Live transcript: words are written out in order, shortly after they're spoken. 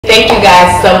Thank you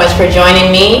guys so much for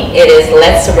joining me. It is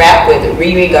Let's Rap with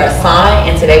ReRe Garcon,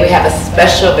 and today we have a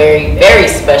special, very, very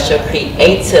special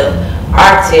creative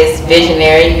artist,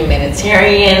 visionary,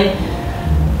 humanitarian.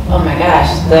 Oh my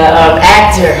gosh, the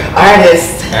actor,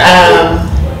 artist.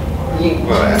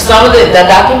 Some of the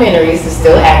documentaries are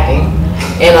still acting,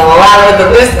 and a lot of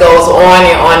the list goes on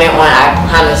and on and on. I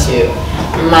promise you,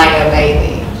 Miya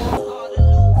baby.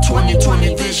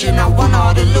 2020 vision, I want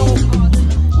all the loot.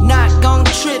 Not gon'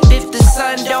 trip if the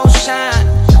sun don't shine.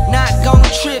 Not gon'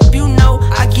 trip, you know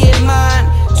I get mine.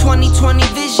 2020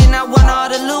 vision, I want all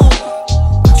the loot.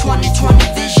 2020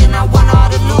 vision, I want all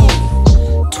the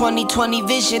loot. 2020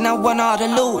 vision, I want all the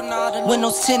loot.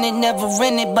 Windows tinted, never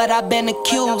rented, but I've been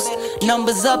accused.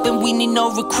 Numbers up and we need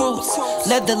no recruits.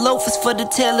 Leather loafers for the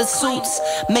tailor suits.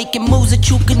 Making moves that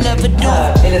you could never do.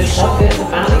 It is so good to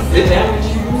finally sit down with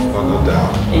you. Oh, no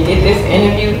doubt. And get this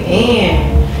interview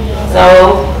in.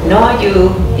 So knowing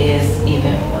you is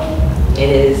eventful. It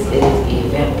is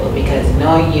eventful because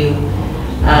knowing you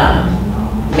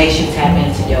makes you tap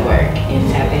into your work and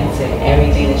tap into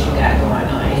everything that you got going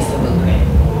on. It's a movement.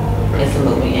 It's a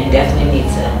movement, and definitely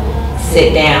need to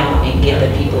sit down and get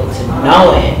the people to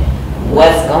knowing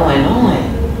what's going on.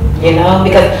 You know,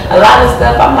 because a lot of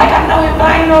stuff I'm like, I know him,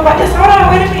 but I don't know about this. Hold on,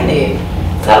 wait a minute.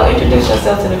 So introduce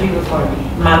yourself to the people for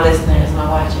me, my listeners, my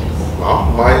watchers.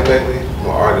 I'm Miya baby. I'm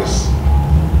an artist.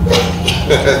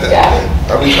 Got it.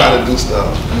 I be trying to do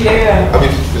stuff. Yeah. I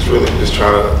mean, just really just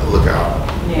trying to look out.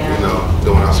 Yeah. You know,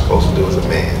 doing what I'm supposed to do as a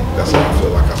man. That's what I feel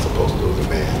like I'm supposed to do as a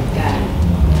man. Got it.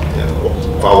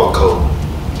 Yeah, follow code.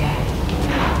 Got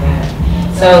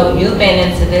it. So you've been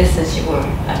into this since you were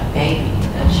a baby,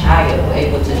 a child,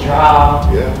 able to draw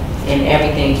and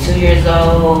everything, 2 years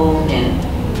old, and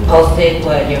posted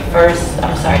displayed your first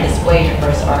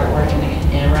artwork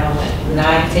in around what,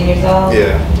 9-10 years old?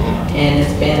 Yeah. And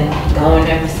it's been going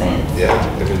ever since. Yeah,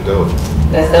 it's been dope.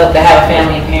 That's dope to have a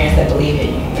family and parents that believe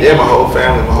in you. Yeah, my whole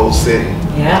family, my whole city.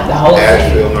 Yeah, the whole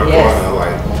Asheville, city. North Carolina,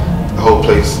 like the whole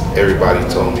place. Everybody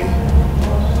told me,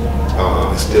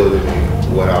 instilled in me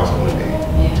what I was going to be.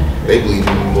 Yeah. They believed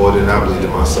in me more than I believed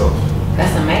in myself.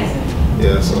 That's amazing.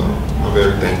 Yeah, so I'm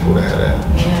very thankful to have that.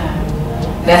 Yeah.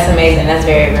 That's amazing. That's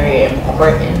very, very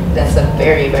important. That's a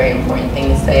very, very important thing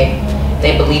to say.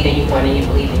 They believe in you more than you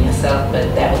believe in yourself, but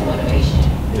that was motivation.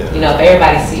 Yeah. You know, if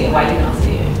everybody see it, why you don't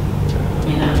see it?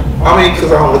 You know? I mean,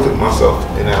 because I don't look at myself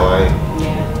in that light.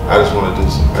 Yeah. I just want to do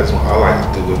I like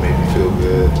to do what makes me feel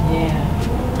good.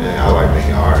 Yeah. And I like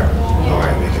making art. Yeah. I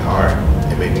like making art.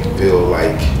 It makes me feel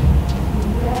like,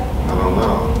 I don't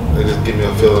know. It just gives me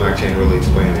a feeling I can't really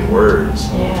explain in words.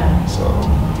 Yeah. So.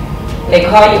 They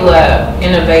call you a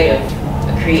innovative,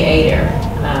 a creator.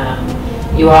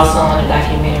 You also on a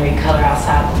documentary, Color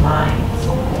Outside the Lines,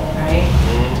 right?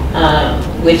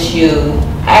 Mm-hmm. Which you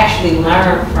actually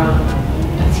learned from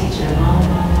a teacher a long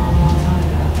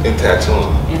time ago. In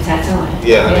tattooing. In tattooing.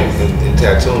 Yeah, Yes. in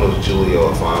tattooing it was Julia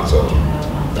Alfonso.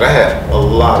 But I had a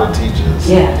lot of teachers,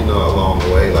 you know, along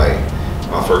the way. Like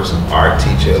my first art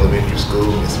teacher, elementary school,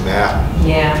 Miss Mapp.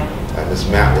 Yeah. And Miss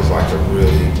Mapp was like a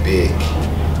really big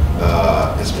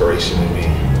inspiration to me.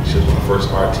 She was my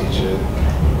first art teacher.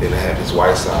 Then I had Miss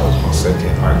Whiteside, was my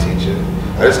second art teacher.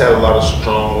 I just had a lot of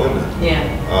strong women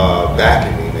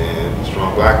backing me, man.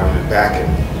 Strong black women backing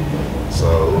me. So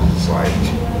it was just like,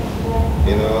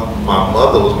 you know, my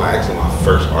mother was actually my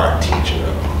first art teacher.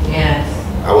 Yes.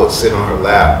 I would sit on her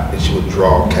lap and she would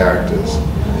draw characters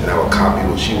and I would copy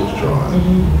what she was drawing.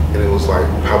 And it was like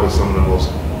probably some of the most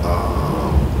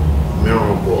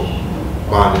memorable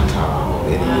bonding time of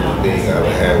any human being I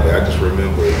ever had. But I just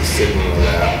remember sitting on her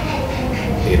lap,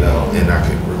 you know, and I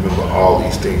could remember all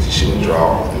these things that she would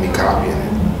draw and me copying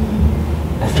it.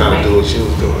 That's trying amazing. to do what she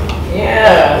was doing.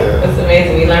 Yeah. That's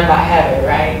amazing. We learn by habit,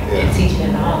 right? Yeah. And teaching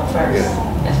in the home first. Yeah.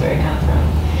 That's where it comes from.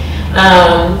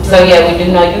 So yeah, we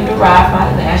do know you derived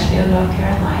out of Asheville, North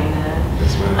Carolina.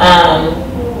 Yes,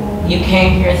 ma'am. You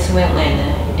came here to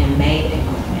Atlanta and made a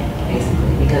movement,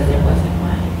 basically, because there wasn't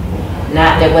one.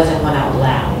 There wasn't one out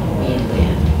loud being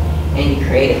lived. And you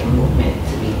created a movement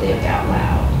to be lived out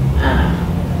loud.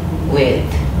 With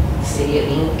City of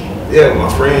Ink. Yeah, my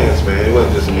friends, man. It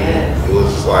wasn't just me. Yes. It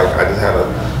was just like I just had a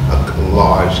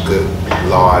large, good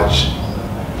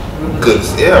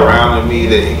around me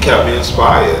that it kept me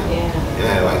inspired. Yeah. And I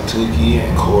had like Tuki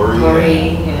and Corey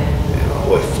and my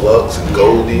boy Flux and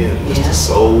Goldie and Mr.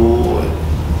 Soul and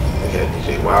I had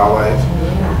DJ Wildlife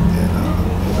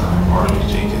and Martin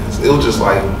Jenkins. It was just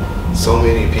like so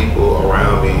many people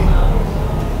around me.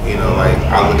 You know, like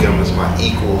I look at them as my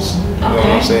equals. You know what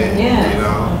I'm saying? Yeah. You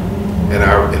know, and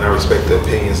I respect their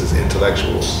opinions as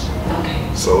intellectuals. Okay.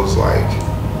 So it's like,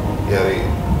 yeah,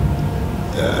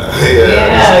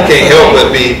 You can't help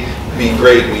but be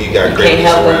great when you got great. You can't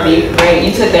help but be great.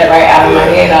 You took that right out of my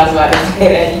head. I was about to say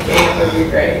that. You can't help but be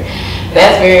great.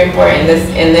 That's very important.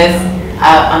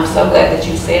 I'm so glad that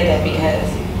you said that, because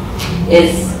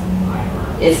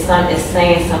it's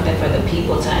saying something for the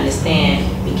people to understand.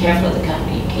 Be careful of the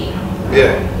company you keep.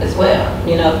 Yeah. As well.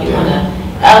 You know, if you want to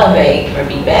elevate or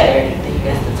be better, then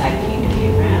that's the type of people to be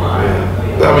around. Yeah.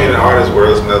 I mean, the artist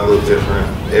world is not a little different.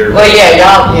 Everybody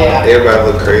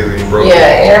look crazy and broke.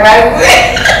 Yeah, everybody.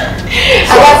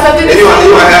 I got something to say. You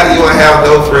want to have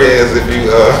no friends if you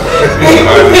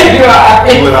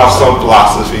went off some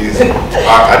philosophies.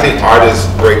 I think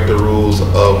artists break the rules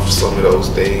of some of those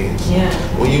things. Yeah.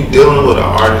 When you dealing with an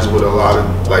artist with a lot of,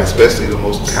 like, especially the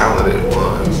most talented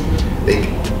ones,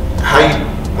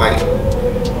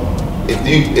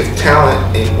 if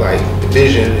talent and like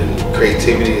vision and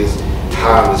creativity is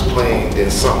how it's playing,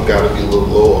 then something got to be a little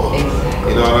lower. Exactly.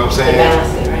 You know what I'm saying?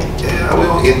 Balance it, right?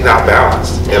 Yeah, it's not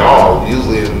balanced at all.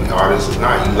 Usually an artist is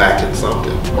not. You lacking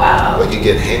something. Wow. Like you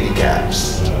get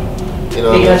handicaps. You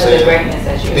know because what I'm saying? Of the greatness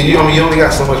that you only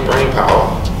got so much brain power.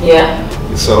 Yeah.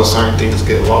 So certain things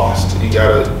get lost. You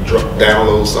gotta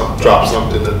drop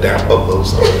something to upload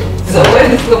something. So what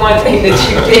is the one thing that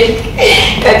you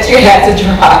think that you had to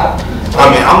drop? I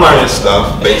mean, I'm learning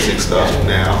stuff, basic stuff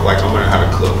now. Like I'm learning how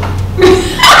to cook.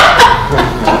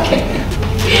 Okay.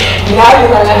 Now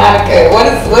you're learning how to cook.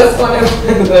 What's one of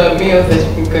the meals that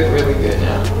you can cook really good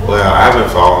now? Well, I haven't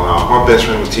fallen off. My best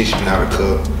friend was teaching me how to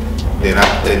cook. Then I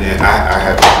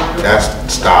had that's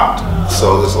stopped.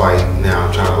 So it's like now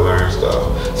I'm trying to learn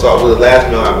stuff. So with the last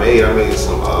meal I made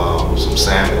some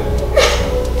salmon.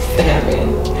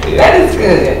 Salmon. Yeah. That is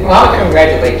good. Well, I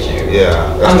congratulate you.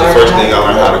 Yeah, that's the first thing I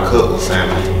learned how to cook was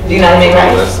salmon. Do you know how to make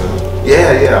rice?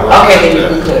 Yeah. Okay, then you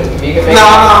can cook. You can make no,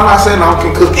 I'm not saying I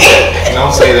can cook that.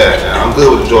 Don't say that. Now. I'm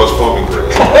good with the George Foreman grill.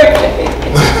 Okay.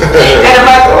 And a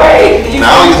microwave? No,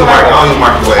 I don't use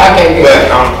microwave. Okay, good.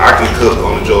 But I can cook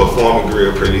on the George Foreman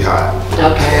grill pretty hot.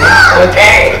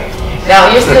 Okay. Now,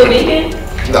 you're still vegan?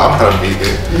 No, I'm not a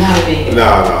vegan. Not a vegan?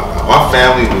 No. My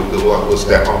family was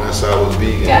that on that side was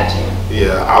vegan. Gotcha.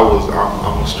 Yeah,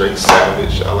 I'm a straight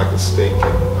savage. I like a steak.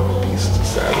 I'm a beast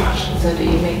savage. So do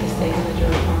you make the steak in the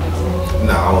George Foreman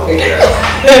too? No, I won't do that.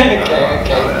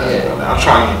 Okay. I'm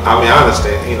trying. I mean, I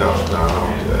understand. No, I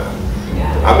don't do that.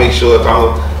 Yeah. I make sure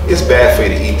it's bad for you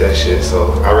to eat that shit.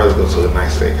 So I rather go to a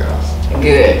nice steakhouse.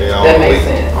 Good. Yeah, that makes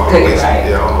sense. I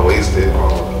don't want to waste it. I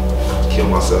don't want to kill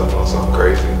myself on something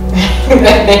crazy.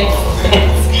 That makes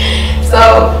sense. So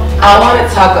I want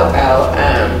to talk about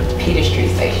Peter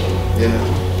Street Station. Yeah.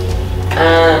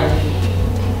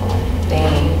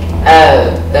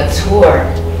 The tour,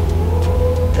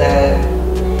 the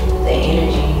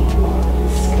energy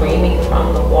screaming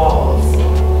from the walls.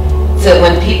 So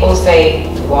when people say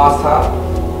the walls talk,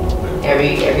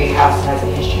 every house has a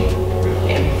history.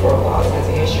 Every four walls has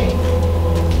a history.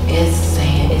 It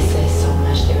says so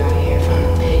much throughout here, from the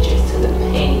pictures to the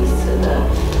paintings to the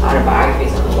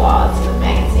autobiographies on the walls to the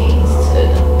magazines to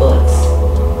the books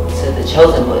to the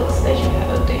chosen books that you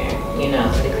have up there,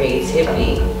 to the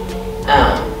creativity.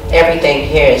 Everything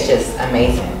here is just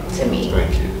amazing to me.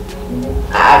 Thank you.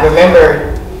 I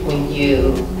remember when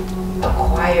you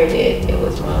acquired it, it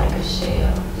was more like a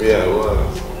shell. Yeah, it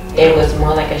was. It was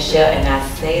more like a shell, and I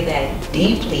say that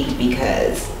deeply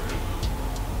because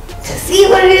to see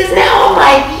what it is now, I'm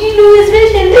like, you knew his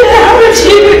vision, dude.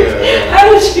 How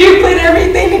did you put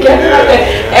everything together like that?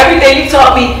 Everything you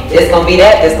taught me, it's gonna be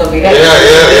that, it's gonna be that,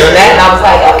 that, and I was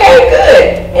like, okay, good.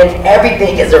 And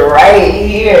everything is right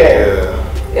here. Yeah.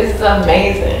 It's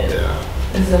amazing.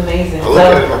 Yeah. It's amazing. I look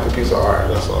at it like a piece of art,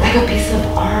 that's all. Like a piece of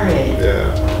art.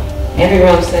 Yeah. Every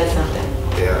room says something.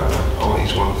 Yeah. I want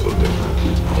each one to feel different.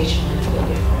 Each one to feel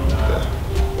different. Yeah.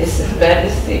 This is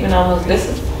better.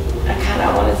 I kind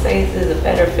of want to say this is a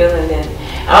better feeling than,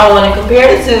 I don't want to compare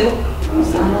it to,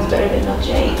 it's almost better than No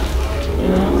Jake.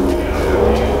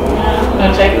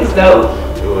 No Jake was dope.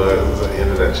 It was the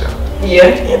end of that chapter. Yeah,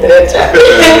 end of that chapter.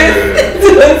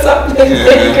 Doing something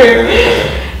bigger.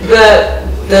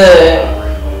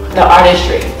 The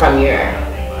artistry from your,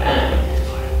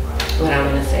 what I'm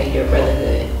going to say, your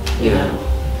brotherhood,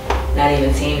 not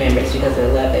even team members, because of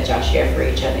the love that y'all share for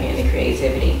each other and the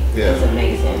creativity is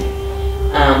amazing.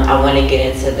 I want to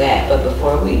get into that, but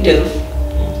before we do,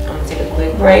 I'm going to take a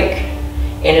quick break,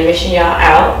 intermission y'all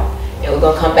out, and we're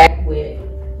going to come back with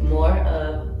more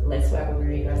of Let's Rock and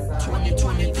ReRe Garcon.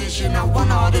 2020 vision, I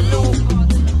want all the loot.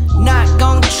 Not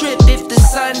gon' trip if the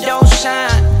sun don't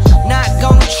shine. Not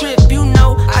gon' trip,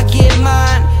 I get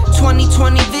mine.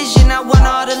 2020 vision, I want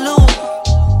all the loot.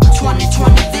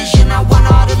 2020 vision, I want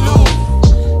all the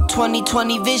loot.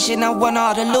 2020 vision, I want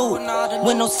all the loot.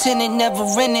 Windows tinted, never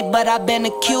rented, but I've been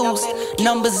accused.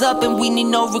 Numbers up and we need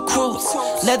no recruits.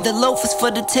 Leather loafers for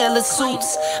the tailor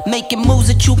suits. Making moves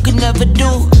that you could never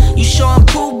do. You sure I'm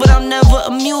cool, but I'm never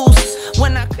amused.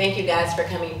 When I Thank you guys for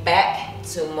coming back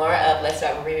to more of Let's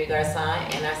Rock with ReRe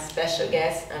Garcon and our special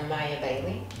guest, Miya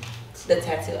Bailey, the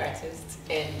tattoo artist,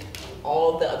 and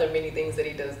all the other many things that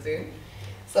he does do.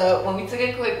 So when we took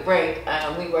a quick break,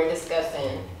 we were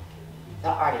discussing the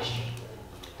artistry,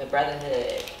 the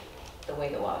brotherhood, the way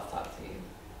the walls talk to you.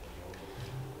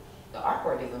 The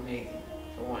artwork is amazing,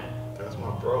 for one. That's my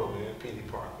bro, man, P.D.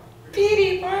 Parker.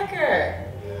 P.D. Parker!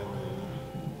 Yeah,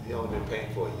 man. He only been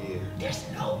painting for a year. There's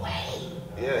no way.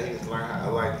 Yeah, he's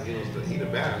like, he the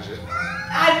manager.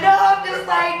 I know, I'm just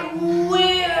like,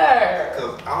 where?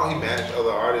 Because he managed other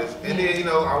artists. And then, you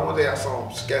know, one day I saw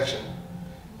him sketching.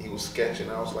 He was sketching.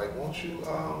 I was like, won't you,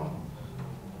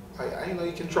 I you know,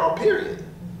 you can draw, period.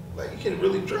 Like, you can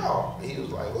really draw. And he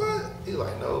was like, what? He was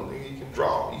like, no, nigga, you can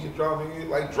draw. You can draw, nigga,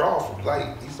 like, draw from,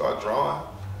 like, he started drawing.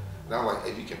 And I'm like,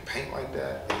 if you can paint like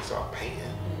that, and he started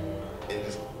painting, and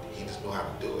he just know how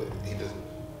to do it. He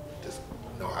just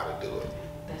know how to do it.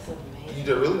 That's amazing.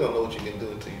 You really don't know what you can do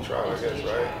until you try, I guess, right?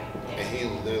 Yeah. And he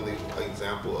was literally an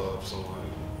example of someone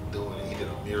doing it. He did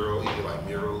a mural, he did like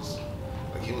murals.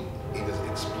 Like he just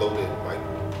exploded like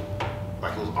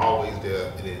it was always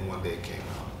there, and then one day it came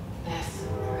out. That's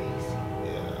crazy.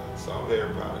 Yeah, so I'm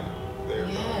very proud of him.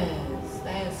 Very proud of him. Yes,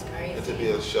 that is crazy. And to be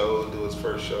a show, do his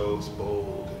first show, it's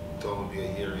bold. He told him to be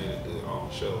a year in and do it on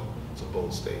the show. It's a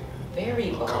bold statement. Very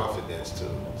bold. Confidence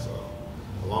too. So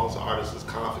as long as the artist is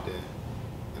confident,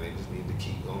 and they just need to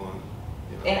keep going.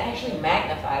 You know. It actually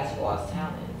magnifies you all's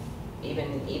talents,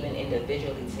 even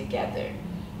individually together,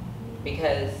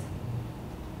 because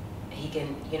he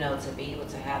can, you know, to be able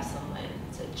to have someone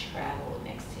to travel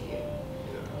next to you,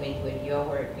 with your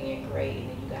work being great, and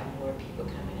then you got more people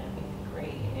coming up being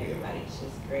great, and everybody's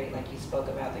just great, like you spoke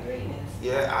about the greatness.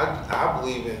 Yeah, I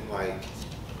believe in, like,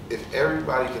 if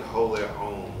everybody can hold their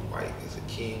own, like as a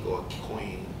king or a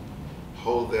queen,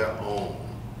 hold their own,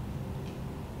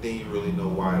 then you really know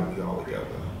why we all together.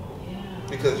 Yeah.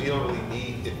 Because you don't really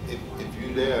need, if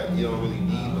you're there, you don't really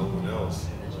need no one else.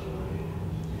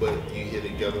 But you here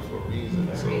together for a reason.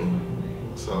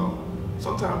 So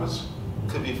sometimes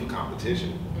it could be for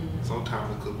competition.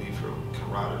 Sometimes it could be for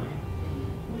camaraderie.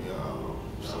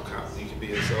 Sometimes you can be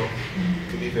yourself. It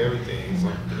could be for everything.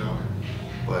 So, you know,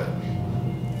 but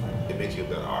it makes you a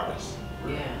better artist.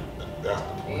 Yeah. That's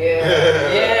the point.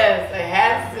 Yeah. Yes, it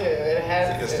has to. It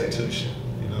has to. It's an institution,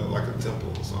 you know, like a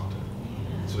temple or something.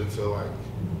 So they feel like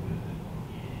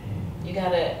you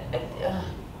gotta.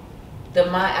 The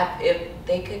mind. If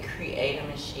they could create a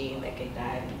machine that could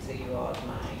dive into you all's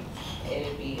mind,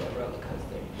 it'd be a roller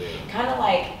coaster. Yeah. Kind of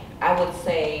like, I would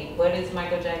say, what is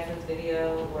Michael Jackson's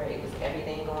video where it was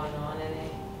everything going on in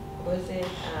it? What was it?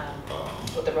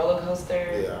 With the roller coaster.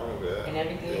 Yeah, I remember that. And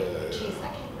everything. Yeah. Jeez, I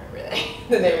can't remember that.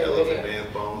 The name of the video.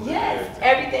 Elephant bones. Yes,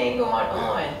 everything going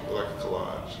on. Like a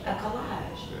collage. A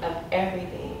collage of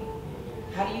everything.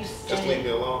 How do you set Just leave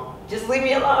me alone. Just leave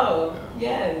me alone.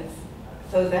 Yeah. Yes.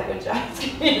 So is that what y'all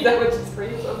scream? Is that what you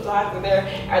scream sometimes?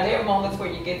 Are there moments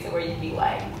where you get to where you be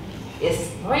like, it's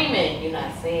screaming, you're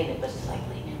not saying it, but it's like,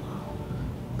 leave me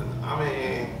alone? I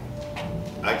mean,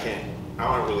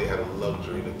 I don't really have the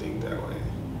luxury to think that way.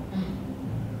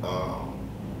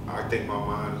 I think my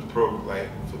mind is programmed, like,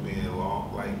 for being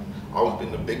long, like, always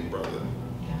been the big brother,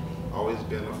 always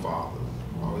been a father,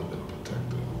 always been a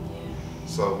protector.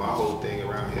 So my whole thing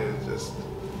around here is just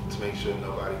to make sure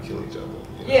nobody kill each other.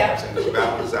 You know what I'm saying? To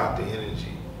balance out the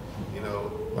energy. You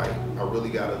know, like, I really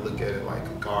got to look at it like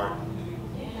a garden.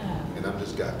 Yeah. And I've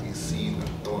just got these seeds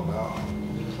I'm throwing out.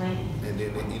 You plant. And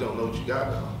then you don't know what you got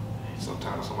now.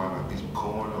 Sometimes somebody might be some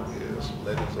corn over here, some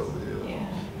lettuce over here,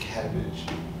 cabbage,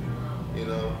 you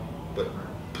know. But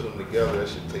put them together, that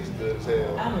shit tastes good as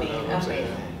hell. I mean, you know what I'm saying?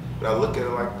 But I look at it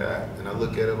like that, and I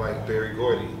look at it like Berry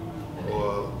Gordy,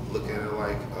 or look at it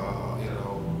like, you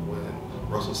know,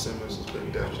 when Russell Simmons was putting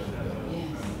Def Jam together. Yes.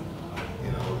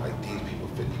 You know, like these people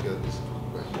fit together.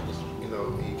 You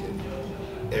know,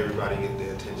 everybody get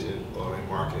their attention or they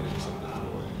market it in some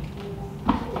different way.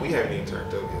 But we haven't even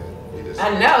turned up yet.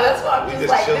 I know, that's why I'm just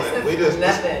like, chilling. this is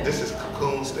nothing. This is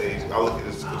cocoon stage. I look at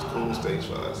this as cocoon stage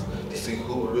for us to see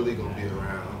who really gonna be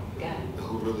around, and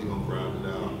who really gonna grind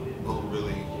it out, who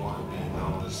really want to be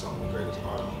known as some of the greatest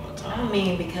artists of our time. I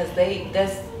mean, because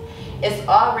it's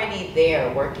already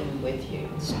there working with you.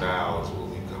 Styles will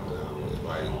be coming out with,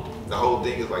 like, the whole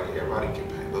thing is like everybody can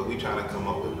paint, but we trying to come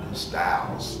up with new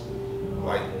styles,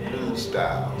 like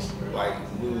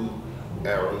new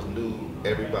eras, new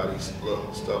everybody's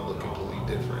stuff look completely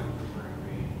different.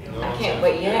 You know I can't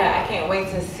wait. Yeah, I can't wait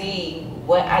to see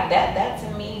what that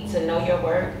to me, to know your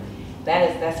work.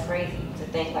 That's crazy to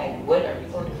think, like, what are you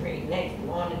going to create next?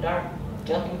 Glow in the dark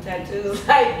jumping tattoos?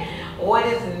 Like, what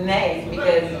is next?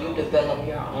 Because you develop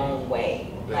your own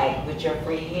way, like with your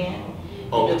free hand.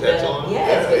 Oh, with tattooing?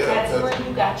 Yes, with tattooing,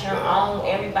 you got your own.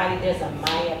 Everybody, there's a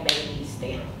Miya baby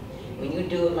stamp. When you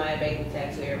do a Miya baby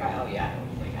tattoo, everybody, oh yeah, I know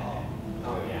we got that.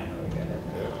 Oh yeah, I know we got that.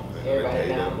 Everybody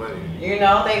know. You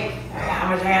know, how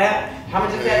much I got that? How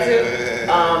much is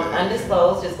tattoo?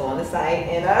 Undisclosed, just go on the site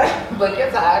and book your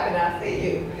time and I'll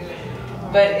see you.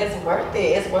 But it's worth it.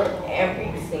 It's worth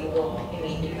every single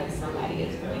penny because somebody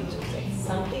is going to say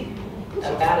something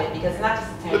about it. Because it's not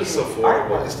just a tattoo. But it's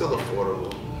affordable. It's still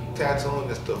affordable. Tattooing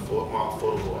is the more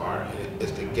affordable art.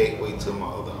 It's the gateway to my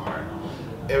other art.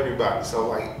 Everybody. So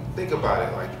like, think about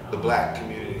it. Like the black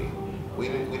community, we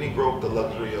didn't grow up with the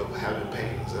luxury of having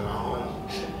paintings in our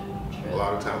homes. A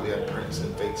lot of times we had prints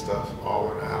and fake stuff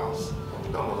all in the house.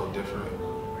 No different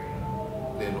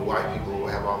than the white people who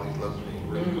have all these luxury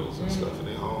rituals and stuff in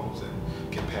their homes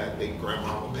and can pass. Their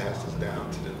grandmama passed us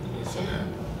down to them and this and that.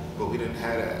 But we didn't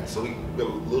have that, so we were a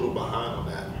little behind on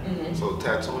that. So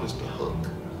tattooing is the hook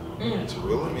to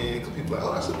reel them in, because people are like,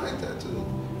 oh, that's a nice tattoo.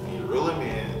 And you reel them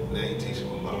in, now you teach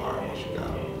them about art once you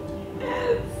got them.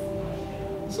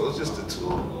 Yes. So it's just a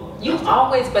tool.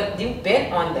 But you've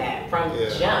been on that from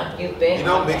jump. You've been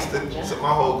on that. So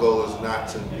my whole goal is not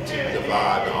to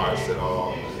divide the arts at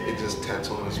all. It just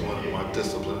tattooing is one of my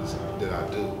disciplines that I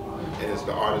do. And as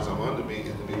the artists I'm under me, it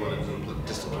can be one of the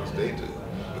disciplines they do.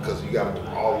 Because you gotta do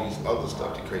all these other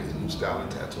stuff to create a new style in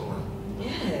tattooing.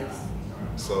 Yes.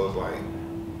 So it's like,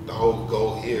 the whole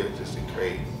goal here is just to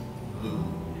create new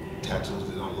tattoos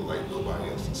that don't look like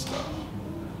nobody else's stuff.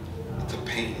 To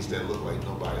paintings that look like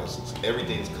nobody else's.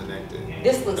 Everything's connected.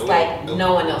 This looks like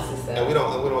no one else's stuff. And we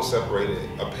don't separate it.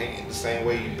 A painting the same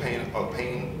way you paint a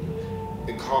painting,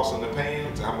 it costs on the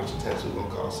painting to how much a tattoo gonna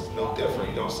cost. It's no different.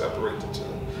 You don't separate the two.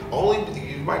 Only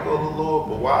you might go a little lower,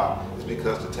 but why? It's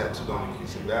because the tattoo don't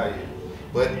increase in value.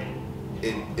 But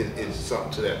it's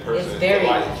something to that person. It's very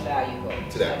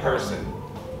valuable to that person.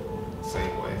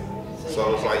 Same way.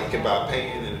 So it's like you can buy a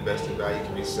painting and invest in value, you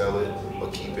can resell it or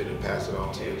keep it and pass it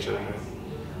on to your children.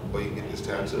 Or you can get this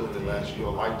tattoo and it lasts you a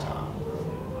lifetime.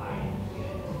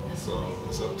 So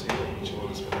it's up to you what you want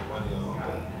to spend money on,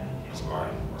 but it's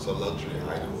art. It's a luxury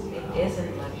item. It is a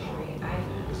luxury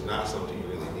item. It's not something you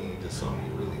really need, it's something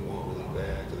you really want really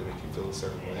bad because it makes you feel a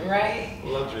certain way. Right?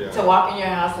 Luxury item. To walk in your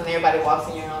house and everybody walks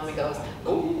in your home and goes,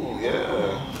 ooh,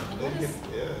 yeah.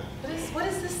 What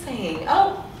is this thing?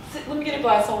 Oh, let me get a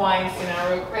glass of wine,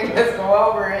 real quick. Let's go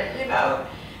over it, you know.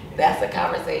 That's a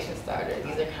conversation starter.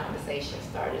 These are conversation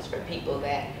starters for people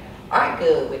that aren't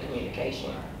good with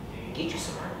communication. Get you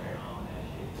some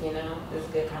artwork. You know, this is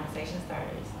good conversation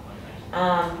starters.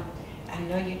 I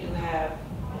know you do have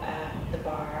the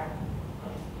bar.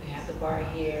 We have the bar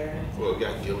here. Well, we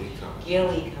got Gilly coming.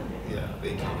 Yeah,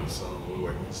 they coming soon. We're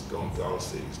working, going through all the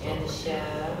cities. And the chef.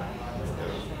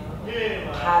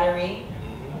 Pottery.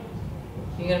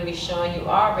 You're going to be showing, you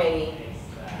already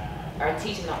are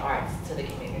teaching the arts to the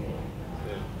community.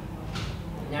 Yeah.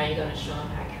 Now you're going to show them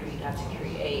how to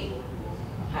create,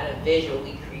 how to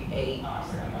visually create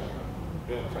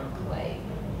from clay.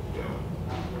 Yeah.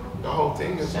 The whole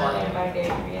thing is showing like, everybody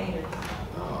they're creators.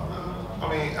 I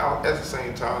mean, at the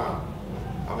same time,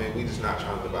 I mean, we just not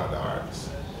trying to divide the arts.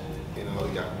 You know,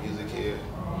 we got music here.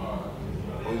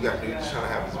 We're just trying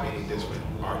to have as many different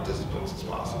art disciplines as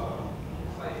possible.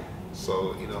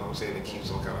 So, you know what I'm saying, it keeps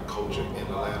some kind of culture in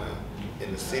Atlanta,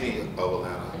 in the city of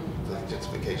Atlanta, because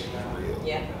gentrification is real.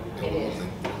 Yeah, and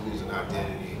we're losing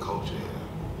identity and culture here.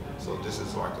 So this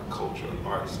is like a culture,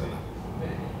 art center.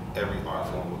 Every art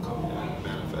form will come here and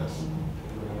manifest.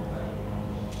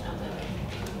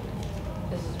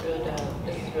 This is real dope.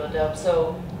 This is real dope.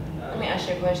 So, let me ask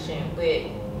you a question. Do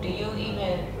you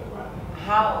even,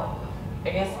 how do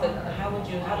you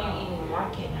even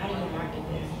market? How do you market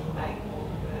this? Like,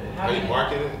 how do you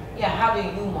market it? Yeah, how do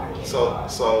you market it?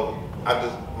 So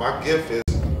my gift is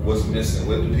what's missing.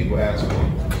 What do people ask for?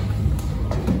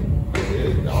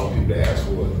 All the people that ask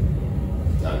for it,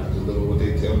 I deliver what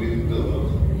they tell me to deliver.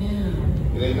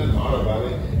 Yeah. It ain't nothing hard about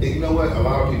it. And you know what? A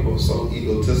lot of people are so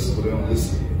egotistical, they don't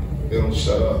listen. They don't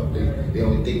shut up. They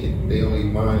only thinking. They only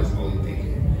mind is only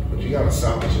thinking. But you gotta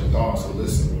silence your thoughts and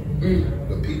listen.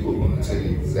 The people are gonna tell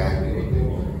you exactly what they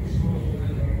want.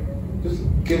 Just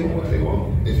give them what they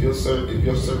want. If your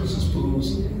service is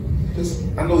foods,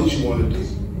 I know what you want to do,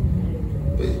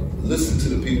 but listen to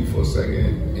the people for a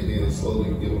second, and then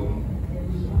slowly give them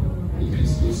a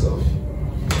piece of yourself.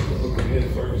 Look at it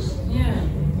first. Yeah.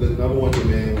 The number one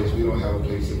demand was we don't have a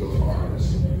place to go for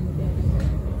artists.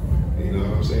 You know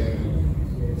what I'm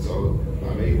saying? So I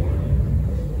made one.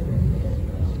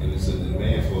 And it's a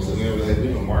demand for it. So we never had to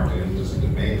do no marketing, just a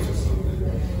demand for something.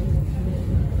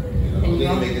 You know,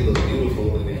 they make it look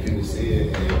beautiful and then people see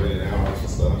it and they rent it out for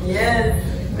stuff. Yes,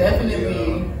 definitely. You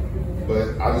know? But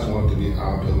I just want it to be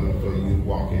eye-appealing for you to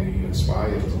walk in and you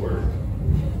inspire to work.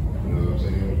 You know what I'm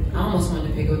saying? I almost wanted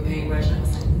to pick up a paintbrush. I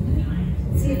was like,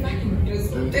 see if I can do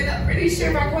something. I'm pretty sure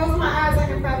if I close my eyes, I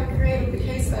can probably create a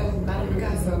Picasso. Not a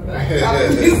Picasso, but I can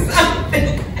probably do something.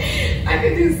 I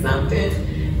can do something.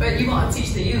 But you want to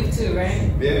teach the youth too,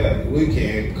 right? Yeah, we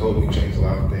can. COVID changed a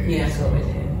lot of things. Yeah, COVID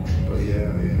did. But yeah.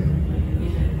 I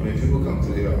mean, people come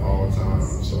to here all the time,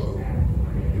 so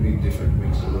it be different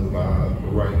mix of the vibe.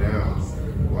 But right now,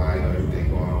 while you know, everything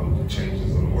going on with the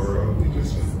changes in the world, we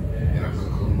just in a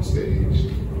cocoon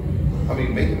stage. I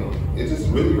mean, it's just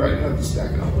really right now just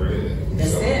stacking up bread.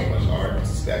 That's it. So much art,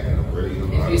 just stacking up bread. You know,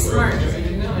 if you're smart, that's what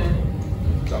you're doing.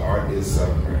 The art is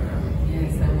selling right now.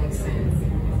 Yes, that makes sense.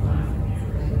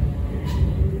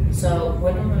 So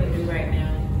what I'm going to do right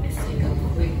now is take a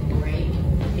quick break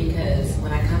because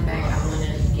when I come back, I want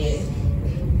to get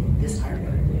this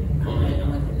artwork. I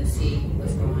want them to see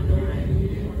what's going on.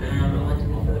 I want them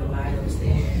to go to the live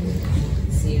upstairs,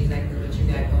 see exactly what you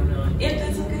got going on. If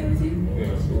that's okay with you.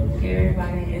 Yeah. Get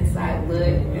everybody inside.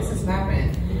 Look, this is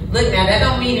stopping. Look now, that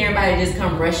don't mean everybody just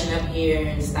come rushing up here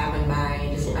and stopping by.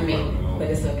 And just, but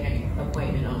it's okay.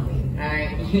 Appointment only. All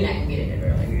right, you're not gonna get it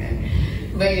early.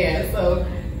 But yeah, so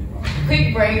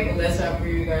quick break. Let's talk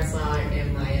ReRe, Garcon,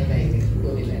 and Miya, baby.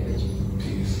 We'll be back with you.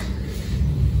 Peace.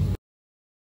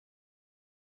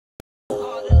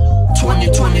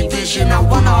 2020 vision, I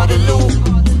want all the loot.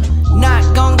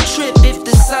 Not gon' trip if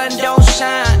the sun don't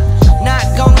shine. Not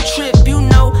gon' trip, you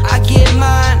know I get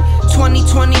mine.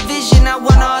 2020 vision, I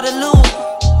want all the loot.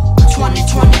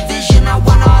 2020 vision, I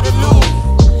want all the loot.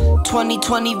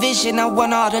 2020 vision, I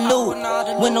want all the loot.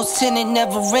 Windows tinted,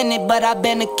 never rented, but I've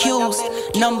been accused.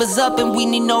 Numbers up and we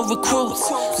need no recruits.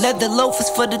 Leather loafers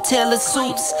for the tailored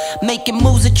suits. Making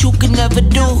moves that you can never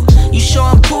do. You sure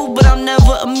I'm cool, but I'm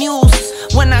never amused.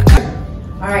 When I come.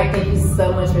 Alright, thank you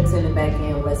so much for tuning back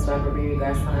in. Let's talk ReRe,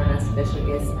 Garcon, our special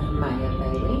guest, Miya,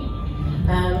 baby.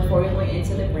 Before we went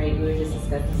into the break, we were just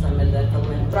discussing some of the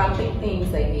philanthropic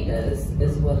things that he does,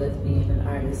 as well as being an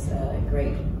artist,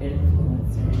 great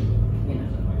influencer, you know,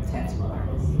 tattoo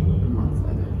artist, amongst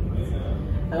other things.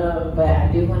 But I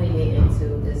do want to get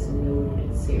into this new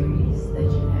series that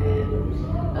you have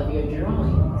of your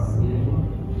drawings.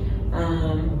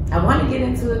 I want to get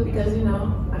into it because, you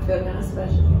know, I feel kind of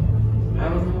special. I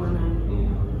was the one,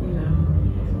 you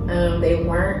know. They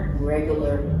weren't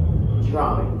regular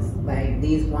drawings. Like,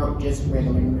 these weren't just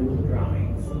regular nude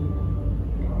drawings.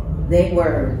 They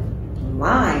were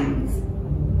lines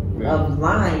of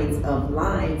lines of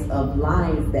lines of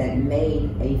lines that made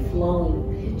a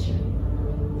flowing picture.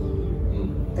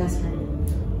 That's right.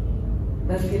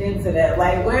 Let's get into that.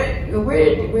 Like, where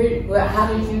how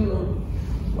did you,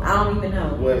 I don't even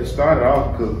know. Well, it started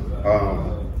off because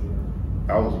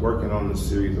I was working on this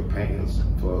series of paintings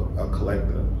for a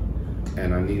collector,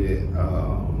 and I needed,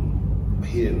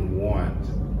 he didn't want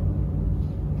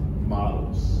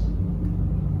models.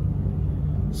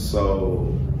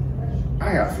 So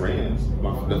I got friends.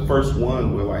 The first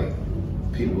one were like,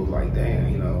 people was like, damn,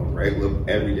 you know, regular,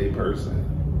 everyday person.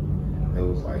 It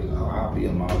was like, oh, I'll be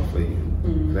a model for you.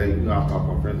 Mm-hmm. They, you know, I talk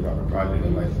to my friends about the project,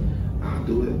 they're like, I'll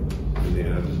do it. And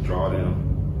then I just draw them.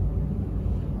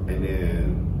 And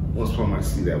then once upon I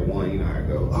see that one, you know, I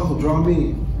go, oh, draw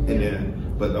me. And then,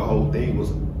 but the whole thing was,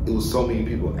 it was so many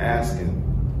people asking.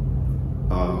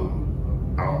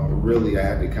 I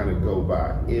had to kind of go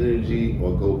by energy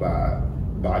or go by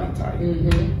body type.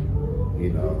 Mm-hmm.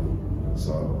 You know,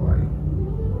 so like,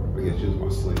 I guess just my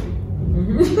slinky.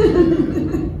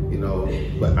 Mm-hmm. You know,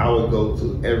 but I would go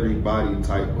to every body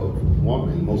type of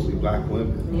woman, mostly black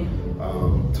women,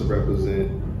 to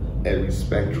represent every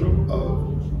spectrum of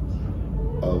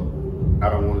I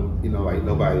don't want, you know, like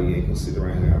nobody ain't gonna sit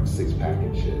around and have a six-pack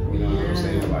and shit. You know what I'm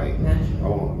saying? Like, I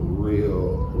want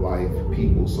real life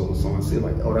people. So when someone see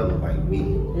like, oh, that look like me.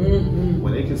 Mm-hmm.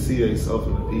 When they can see themselves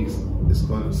in the piece, it's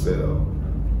gonna sell.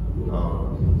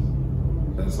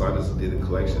 And so I just did a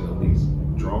collection of these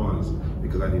drawings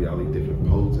because I needed all these different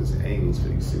poses and angles for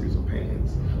these series of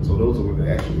paintings. So those were the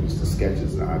actual just the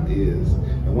sketches and ideas.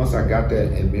 And once I got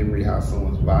that in memory, how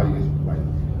someone's body is like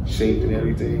shaped and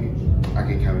everything, I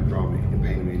can kind of draw me and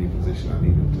paint them in any position I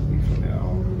need them to be from now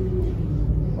on.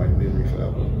 like memory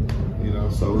forever. You know,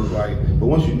 so it's like, but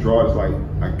once you draw, it's like,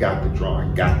 I got the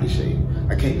drawing, I got the shape.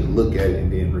 I can't just look at it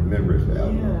and then remember it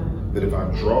forever. Yeah. But if I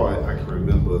draw it, I can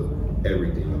remember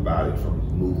everything about it from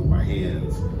moving my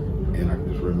hands, and I can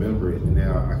just remember it. And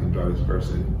now I can draw this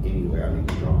person any way I need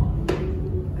to draw.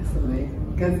 That's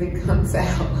amazing, because it comes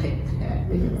out like that.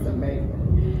 It's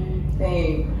amazing.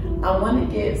 Dang, I want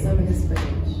to get some of this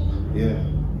footage. Yeah. I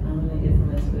want to get some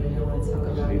of this footage. I want to talk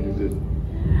about it.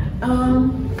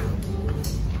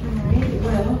 Alright,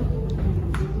 well,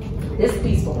 this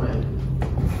piece for one.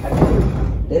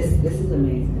 This is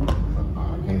amazing. I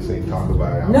can't say talk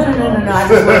about it. No. I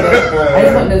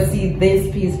just want to see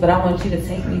this piece, but I want you to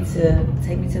take me to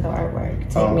the artwork.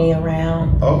 Take me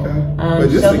around. Okay. But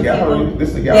this is the gallery. This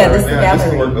is the gallery. Yeah, this is the gallery. This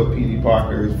is the work of P.D.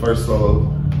 Parker's first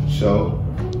solo show,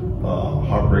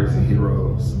 Heartbreaks and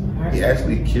Heroes. He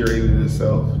actually curated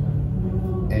himself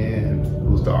and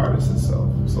was the artist himself.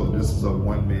 So this is a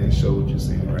one-man show what you're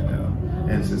seeing right now.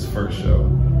 And it's his first show.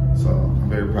 So I'm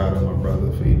very proud of my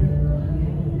brother for even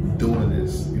doing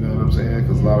this, you know what I'm saying?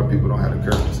 Because a lot of people don't have the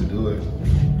courage to do it.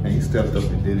 And he stepped up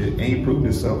and did it. And he proved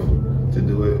himself to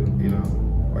do it, you know,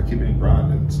 by keeping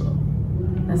grinding. So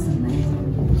that's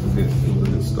amazing. It was a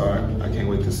good start. I can't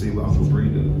wait to see what Uncle Bree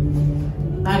do.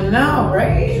 I know,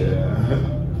 right? Yeah.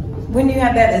 When you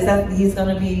have that, is that he's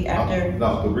gonna be after?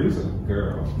 No, Bree's a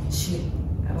girl.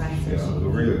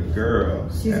 Bree's a girl.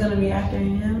 She's gonna be after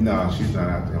him? No, she's not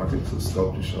after him. I think it's a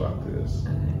sculpture show after this.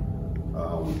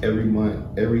 Okay.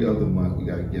 Every other month, we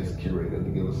got a guest curator to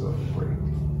give us a break.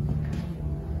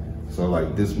 So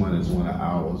like this month is one of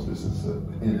ours. This is an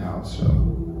in-house show.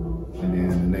 And then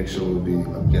the next show will be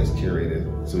a guest curator,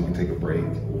 so we can take a break.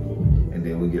 And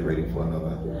then we'll get ready for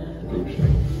another group show.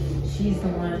 She's the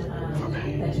one that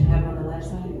you have on the left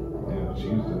side? Yeah,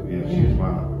 she's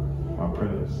my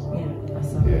apprentice. Yeah, I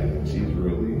saw Yeah, she's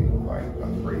really like a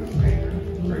great painter,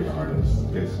 great artist.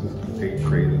 She's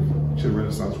creative. She's a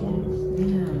Renaissance woman.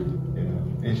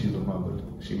 Yeah. And she's a mother.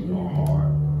 She was going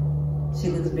hard. She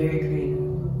looks very creative.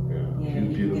 Yeah, she's a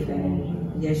beautiful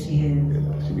woman. Yes, she is.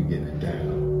 Yeah, she be getting it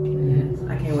down. Yes.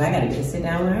 I can't wait. I gotta get sit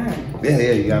down with her.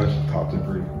 Yeah, you gotta talk to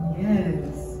Bree.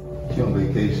 Yes. She's on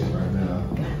vacation right now.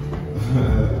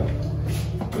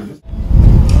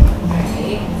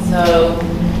 So,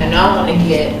 and I want to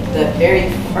get the very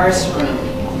first room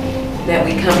that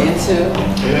we come into.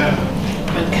 Yeah.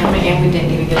 And coming in, we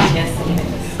didn't even get a chance to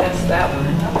discuss that one.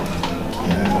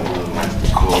 Yeah, nice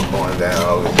and cool going down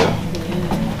over there.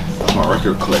 That's my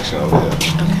record collection over there.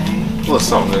 Okay. Well,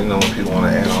 something, you know, when people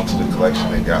want to add on to the collection,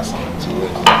 they got something to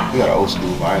it. We got an old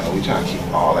school vinyl. We trying to keep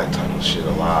all that type of shit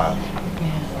alive.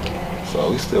 So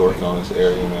we still working on this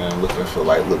area, man. Looking for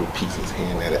like little pieces here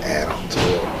and there to add on to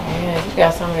it. Yeah, you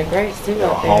got some of the greats too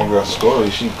out there. Homegirl Story,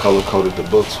 she color coded the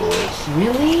books for us.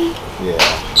 Really? Yeah.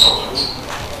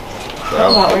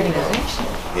 How about organization?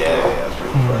 Yeah, that's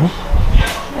pretty fresh.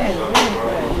 That is really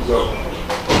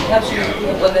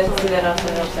fresh. Well, let's do that on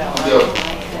the website.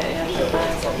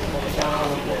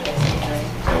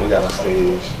 And we got a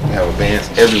stage. We have a band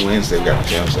every Wednesday. We got a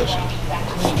jam session.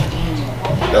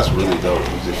 That's really dope.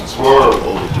 Musicians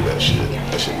overdo that shit.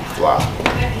 That shit be fly.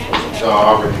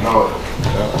 Y'all already know it.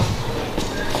 Yeah.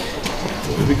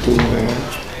 It'd be cool, man.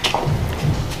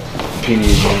 PD,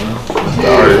 man. The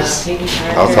artist I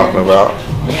was talking about.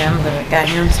 Yeah, I'm gonna got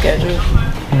him scheduled.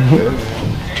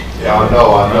 Yeah, I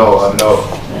know.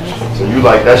 So you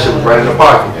like that shit was right in the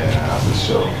pocket? Yeah, after the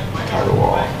show. Tiger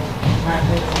Wall.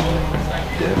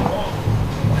 Yeah.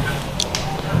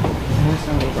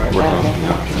 Working on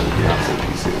Beyonce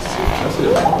pieces too. That's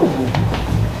it.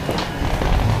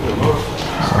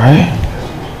 Alright.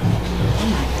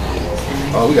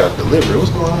 Oh, we got a delivery.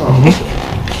 What's going on? This is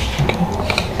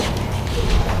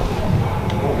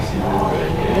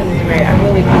great. I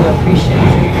really do appreciate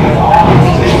you for allowing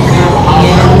me to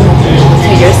come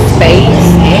into your space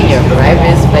and your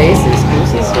private space,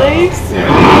 exclusive space.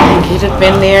 You just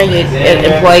been there. You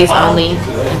employees only,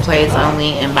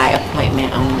 and by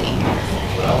appointment only.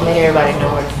 Let everybody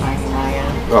know where to find you, Miya.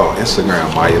 Oh,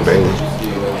 Instagram, Miya Bailey.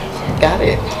 Got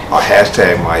it. Or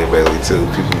hashtag Miya Bailey too.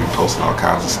 People be posting all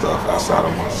kinds of stuff outside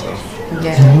of myself.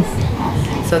 Yes.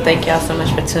 So thank y'all so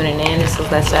much for tuning in. This was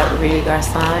Let's Chat with ReRe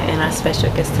Garcon and our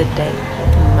special guest today,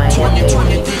 Miya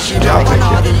Bailey. Y'all take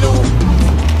care.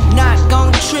 Not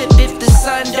gon' trip if the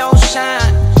sun don't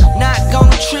shine. Not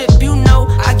gon' trip, you know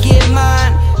I get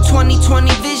mine. 2020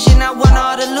 vision, I want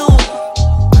all the loot.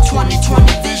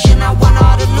 2020 vision, I want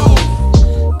all the loot.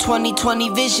 2020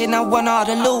 vision, I want all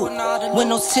the loot.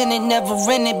 Windows tinted, never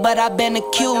rented, but I've been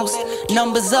accused.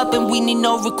 Numbers up and we need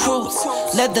no recruits.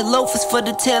 Leather loafers for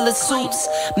the tailor suits.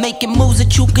 Making moves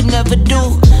that you can never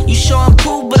do. You sure I'm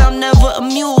cool, but I'm never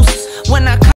amused. When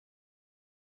I